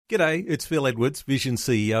G'day, it's Phil Edwards, Vision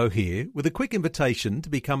CEO here, with a quick invitation to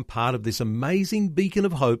become part of this amazing beacon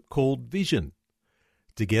of hope called Vision.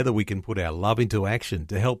 Together we can put our love into action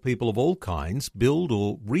to help people of all kinds build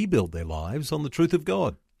or rebuild their lives on the truth of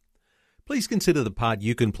God. Please consider the part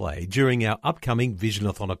you can play during our upcoming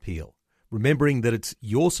Visionathon appeal, remembering that it's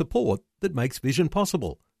your support that makes Vision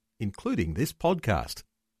possible, including this podcast.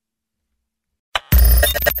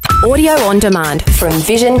 Audio on demand from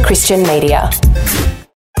Vision Christian Media.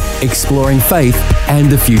 Exploring faith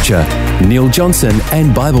and the future. Neil Johnson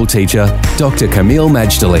and Bible teacher Dr. Kameel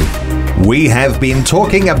Majdali. We have been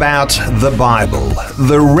talking about the Bible,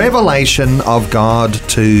 the revelation of God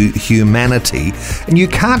to humanity. And you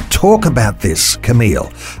can't talk about this,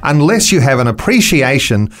 Kameel, unless you have an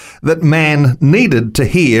appreciation that man needed to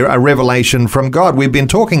hear a revelation from God. We've been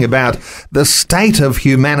talking about the state of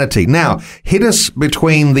humanity. Now, hit us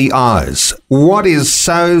between the eyes. What is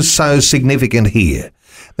so significant here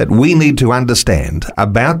that we need to understand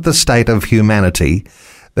about the state of humanity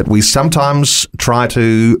that we sometimes try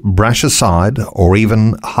to brush aside or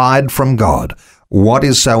even hide from God? What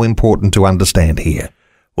is so important to understand here?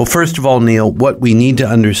 Well, first of all, Neil, what we need to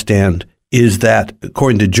understand is that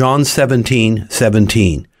according to John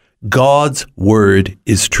 17:17, God's word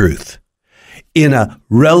is truth. In a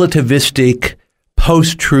relativistic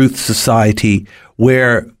post-truth society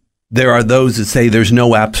where there are those that say there's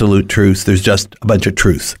no absolute truth, there's just a bunch of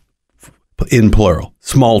truths, in plural,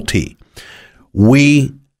 small t.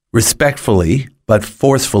 We respectfully but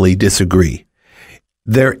forcefully disagree.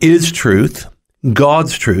 There is truth,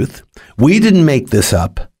 God's truth. We didn't make this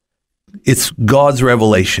up. It's God's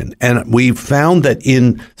revelation. And we've found that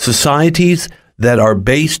in societies that are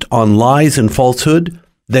based on lies and falsehood,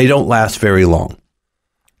 they don't last very long.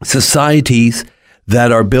 Societies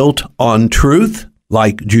that are built on truth,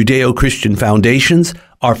 like Judeo-Christian foundations,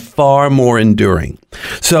 are far more enduring.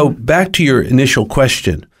 So back to your initial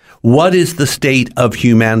question, what is the state of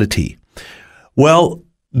humanity? Well,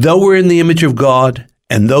 though we're in the image of God,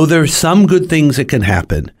 and though there's some good things that can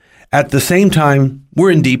happen, at the same time,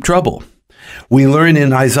 we're in deep trouble. We learn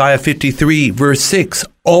in Isaiah 53, verse 6,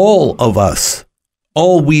 all of us,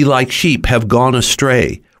 all we like sheep have gone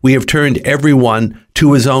astray. We have turned everyone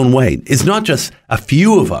to his own way. It's not just a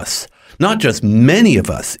few of us, not just many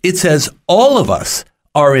of us. It says all of us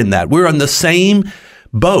are in that. We're on the same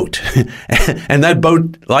boat. And that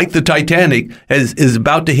boat, like the Titanic, is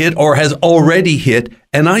about to hit or has already hit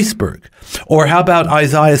an iceberg. Or how about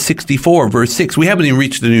Isaiah 64, verse 6? We haven't even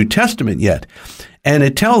reached the New Testament yet. And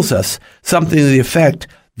it tells us something to the effect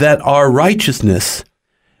that our righteousness,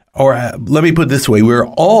 or let me put it this way, we're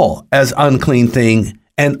all as unclean thing,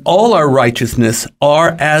 and all our righteousness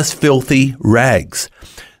are as filthy rags.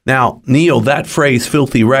 Now, Neil, that phrase,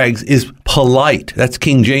 filthy rags, is polite. That's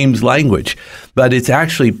King James language, but it's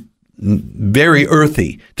actually very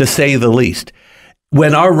earthy, to say the least.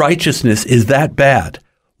 When our righteousness is that bad,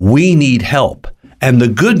 we need help. And the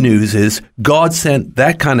good news is God sent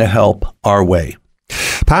that kind of help our way.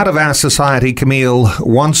 Part of our society, Kameel,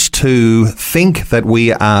 wants to think that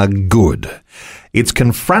we are good. It's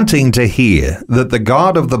confronting to hear that the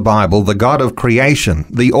God of the Bible, the God of creation,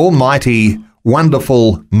 the almighty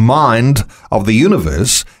wonderful mind of the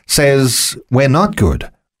universe, says we're not good,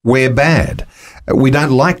 we're bad. We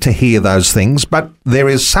don't like to hear those things, but there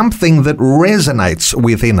is something that resonates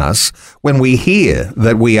within us when we hear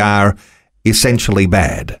that we are essentially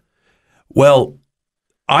bad. Well,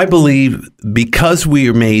 I believe because we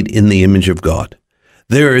are made in the image of God,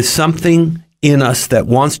 there is something in us that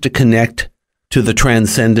wants to connect to the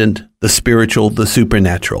transcendent, the spiritual, the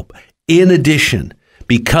supernatural. In addition,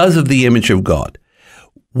 because of the image of God,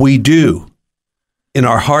 we do, in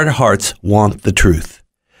our heart of hearts, want the truth,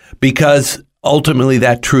 because ultimately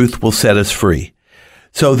that truth will set us free.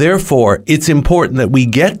 So therefore, it's important that we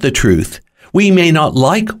get the truth. We may not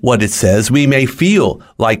like what it says. We may feel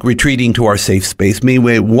like retreating to our safe space. We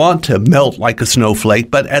may want to melt like a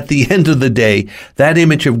snowflake. But at the end of the day, that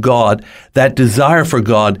image of God, that desire for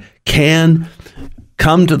God, can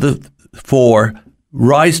come to the fore,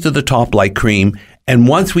 rise to the top like cream. And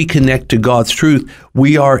once we connect to God's truth,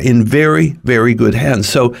 we are in very, very good hands.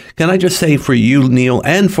 So can I just say for you, Neil,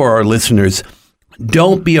 and for our listeners,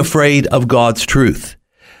 don't be afraid of God's truth.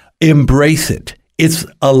 Embrace it. It's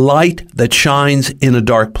a light that shines in a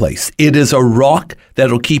dark place. It is a rock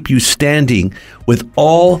that'll keep you standing with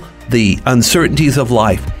all the uncertainties of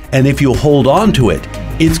life. And if you'll hold on to it,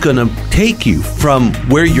 it's going to take you from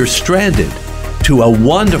where you're stranded to a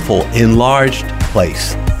wonderful, enlarged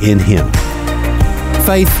place in Him.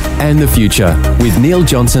 Faith and the Future with Neil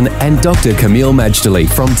Johnson and Dr. Camille Majdali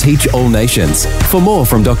from Teach All Nations. For more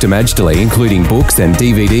from Dr. Majdali, including books and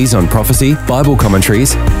DVDs on prophecy, Bible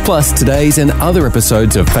commentaries, plus today's and other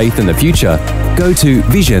episodes of Faith and the Future, go to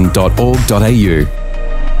vision.org.au.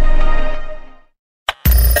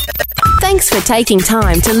 Thanks for taking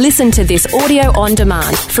time to listen to this audio on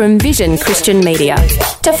demand from Vision Christian Media.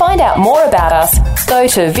 To find out more about us, go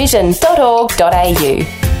to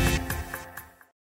vision.org.au.